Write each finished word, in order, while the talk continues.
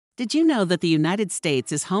Did you know that the United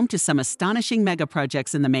States is home to some astonishing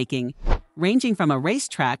megaprojects in the making, ranging from a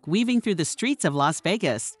racetrack weaving through the streets of Las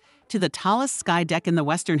Vegas to the tallest sky deck in the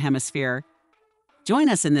Western Hemisphere? Join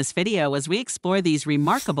us in this video as we explore these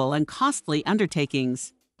remarkable and costly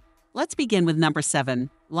undertakings. Let's begin with number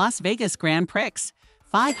 7, Las Vegas Grand Prix,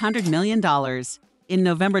 $500 million. In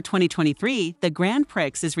November 2023, the Grand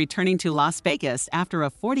Prix is returning to Las Vegas after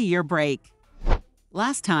a 40-year break.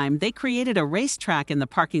 Last time, they created a racetrack in the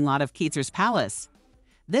parking lot of Caesar's Palace.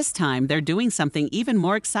 This time, they're doing something even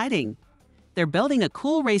more exciting. They're building a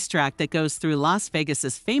cool racetrack that goes through Las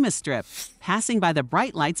Vegas's famous strip, passing by the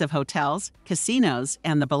bright lights of hotels, casinos,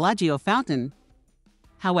 and the Bellagio fountain.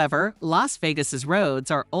 However, Las Vegas's roads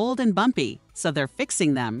are old and bumpy, so they're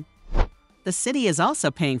fixing them. The city is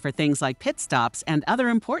also paying for things like pit stops and other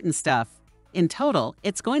important stuff. In total,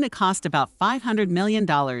 it's going to cost about $500 million,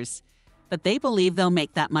 but they believe they'll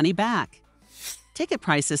make that money back. Ticket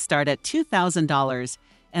prices start at $2,000,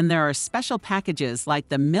 and there are special packages like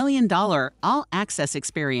the $1 million all-access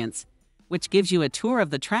experience, which gives you a tour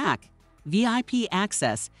of the track, VIP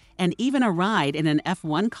access, and even a ride in an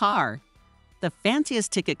F1 car. The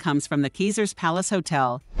fanciest ticket comes from the Caesar's Palace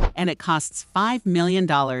Hotel, and it costs $5 million.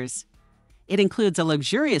 It includes a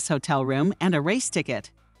luxurious hotel room and a race ticket.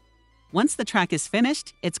 Once the track is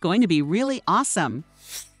finished, it's going to be really awesome.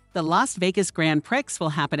 The Las Vegas Grand Prix will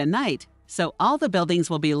happen at night, so all the buildings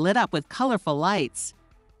will be lit up with colorful lights.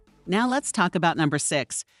 Now let's talk about number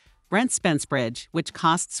 6, Brent Spence Bridge, which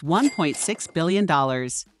costs $1.6 billion.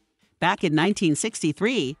 Back in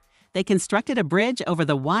 1963, they constructed a bridge over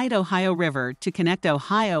the wide Ohio River to connect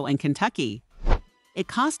Ohio and Kentucky. It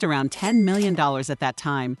cost around $10 million at that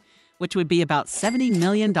time, which would be about $70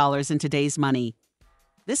 million in today's money.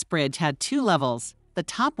 This bridge had 2 levels, the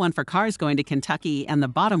top one for cars going to Kentucky and the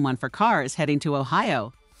bottom one for cars heading to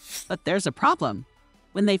Ohio. But there's a problem.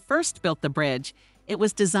 When they first built the bridge, it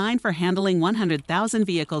was designed for handling 100,000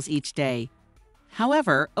 vehicles each day.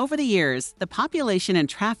 However, over the years, the population and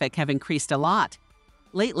traffic have increased a lot.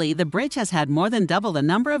 Lately, the bridge has had more than double the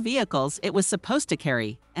number of vehicles it was supposed to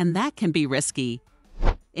carry, and that can be risky.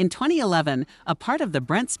 In 2011, a part of the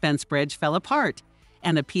Brent Spence Bridge fell apart,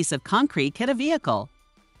 and a piece of concrete hit a vehicle.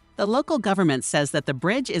 The local government says that the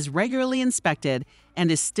bridge is regularly inspected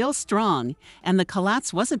and is still strong, and the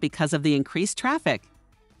collapse wasn't because of the increased traffic.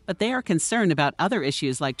 But they are concerned about other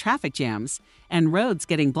issues like traffic jams and roads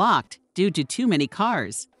getting blocked due to too many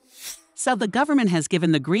cars. So the government has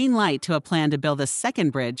given the green light to a plan to build a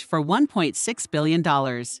second bridge for $1.6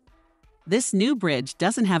 billion. This new bridge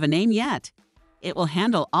doesn't have a name yet. It will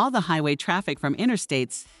handle all the highway traffic from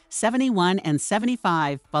interstates 71 and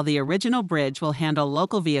 75, while the original bridge will handle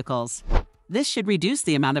local vehicles. This should reduce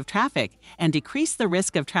the amount of traffic and decrease the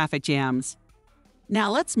risk of traffic jams.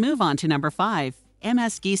 Now let's move on to number 5,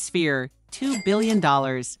 MSG Sphere, $2 billion.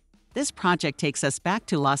 This project takes us back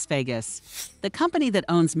to Las Vegas. The company that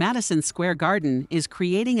owns Madison Square Garden is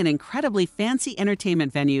creating an incredibly fancy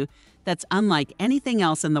entertainment venue that's unlike anything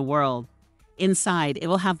else in the world. Inside, it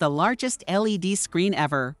will have the largest LED screen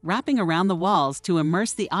ever, wrapping around the walls to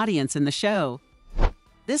immerse the audience in the show.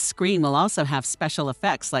 This screen will also have special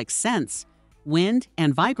effects like scents, wind,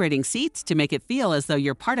 and vibrating seats to make it feel as though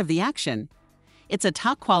you're part of the action. It's a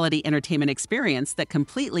top-quality entertainment experience that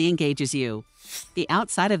completely engages you. The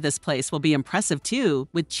outside of this place will be impressive too,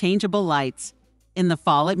 with changeable lights. In the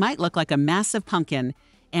fall, it might look like a massive pumpkin,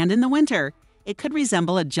 and in the winter, it could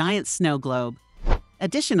resemble a giant snow globe.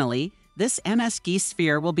 Additionally, this MSG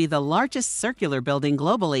Sphere will be the largest circular building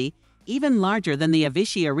globally, even larger than the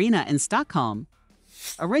Avicii Arena in Stockholm.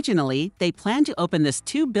 Originally, they planned to open this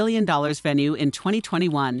 $2 billion venue in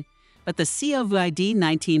 2021, but the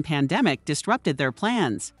COVID-19 pandemic disrupted their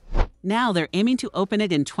plans. Now they're aiming to open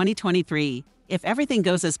it in 2023. If everything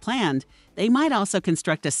goes as planned, they might also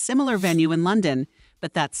construct a similar venue in London,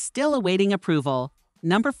 but that's still awaiting approval.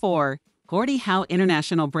 Number 4, Gordie Howe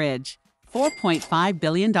International Bridge, $4.5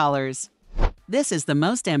 billion. This is the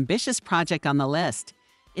most ambitious project on the list.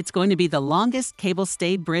 It's going to be the longest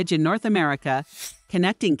cable-stayed bridge in North America,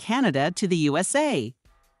 connecting Canada to the USA.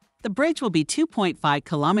 The bridge will be 2.5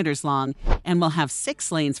 kilometers long and will have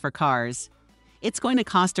 6 lanes for cars. It's going to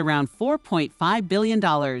cost around $4.5 billion.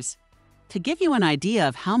 To give you an idea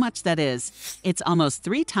of how much that is, it's almost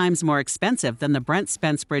 3 times more expensive than the Brent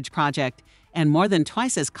Spence Bridge project and more than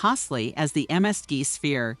twice as costly as the MSG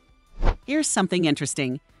Sphere. Here's something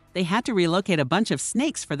interesting. They had to relocate a bunch of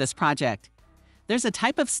snakes for this project. There's a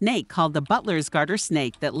type of snake called the Butler's garter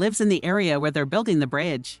snake that lives in the area where they're building the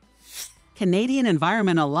bridge. Canadian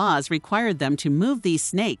environmental laws required them to move these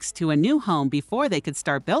snakes to a new home before they could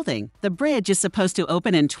start building. The bridge is supposed to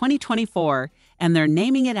open in 2024, and they're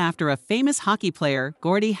naming it after a famous hockey player,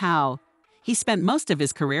 Gordie Howe. He spent most of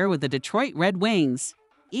his career with the Detroit Red Wings.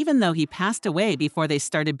 Even though he passed away before they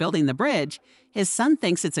started building the bridge, his son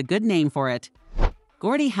thinks it's a good name for it.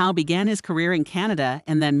 Gordie Howe began his career in Canada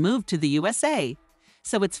and then moved to the USA.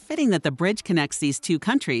 So it's fitting that the bridge connects these two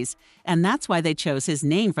countries, and that's why they chose his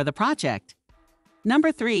name for the project.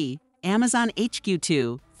 Number 3. Amazon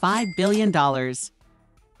HQ2, $5 billion.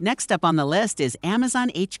 Next up on the list is Amazon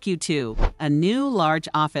HQ2, a new large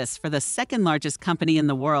office for the second largest company in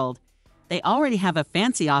the world. They already have a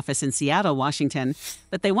fancy office in Seattle, Washington,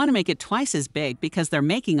 but they want to make it twice as big because they're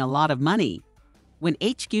making a lot of money. When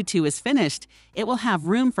HQ2 is finished, it will have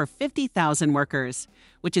room for 50,000 workers,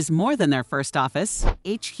 which is more than their first office,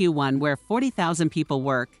 HQ1, where 40,000 people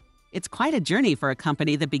work. It's quite a journey for a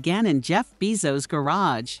company that began in Jeff Bezos'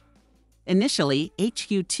 garage. Initially,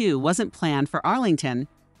 HQ2 wasn't planned for Arlington.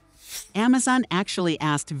 Amazon actually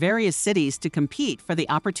asked various cities to compete for the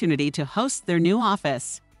opportunity to host their new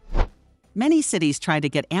office. Many cities tried to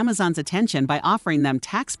get Amazon's attention by offering them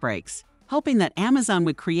tax breaks, hoping that Amazon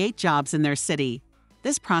would create jobs in their city.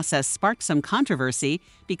 This process sparked some controversy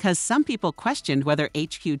because some people questioned whether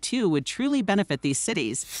HQ2 would truly benefit these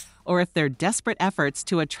cities, or if their desperate efforts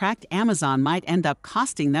to attract Amazon might end up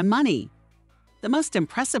costing them money. The most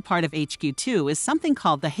impressive part of HQ2 is something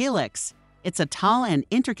called the helix. It's a tall and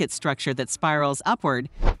intricate structure that spirals upward,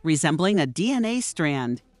 resembling a DNA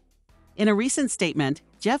strand. In a recent statement,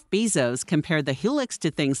 Jeff Bezos compared the helix to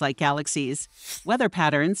things like galaxies, weather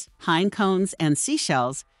patterns, pine cones, and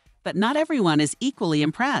seashells, but not everyone is equally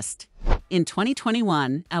impressed. In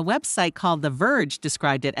 2021, a website called The Verge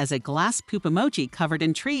described it as a glass poop emoji covered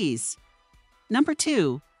in trees. Number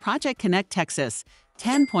 2. Project Connect Texas,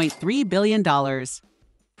 $10.3 billion.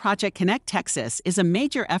 Project Connect Texas is a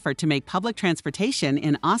major effort to make public transportation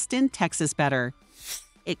in Austin, Texas better.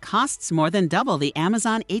 It costs more than double the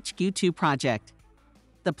Amazon HQ2 project.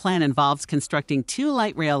 The plan involves constructing 2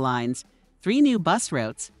 light rail lines, 3 new bus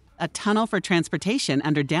routes, a tunnel for transportation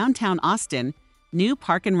under downtown Austin, new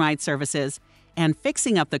park and ride services, and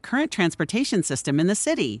fixing up the current transportation system in the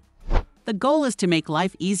city. The goal is to make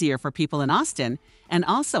life easier for people in Austin and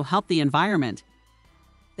also help the environment.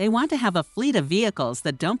 They want to have a fleet of vehicles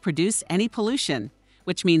that don't produce any pollution,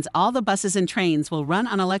 which means all the buses and trains will run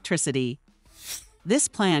on electricity. This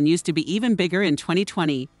plan used to be even bigger in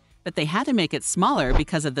 2020, but they had to make it smaller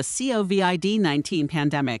because of the COVID-19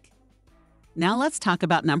 pandemic. Now let's talk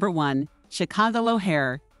about number 1, Chicago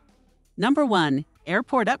O'Hare. Number 1,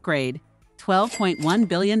 Airport Upgrade, $12.1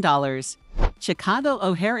 billion. Chicago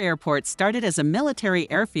O'Hare Airport started as a military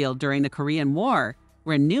airfield during the Korean War,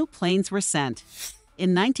 where new planes were sent.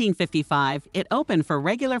 In 1955, it opened for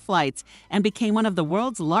regular flights and became one of the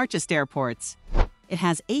world's largest airports. It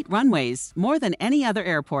has 8 runways, more than any other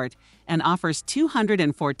airport, and offers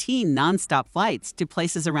 214 nonstop flights to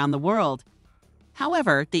places around the world.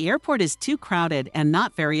 However, the airport is too crowded and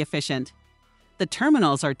not very efficient. The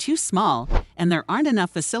terminals are too small, and there aren't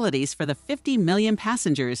enough facilities for the 50 million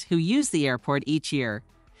passengers who use the airport each year.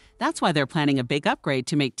 That's why they're planning a big upgrade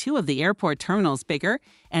to make 2 of the airport terminals bigger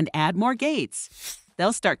and add more gates.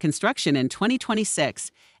 They'll start construction in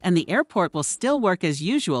 2026, and the airport will still work as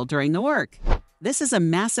usual during the work. This is a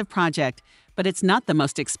massive project, but it's not the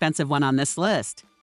most expensive one on this list.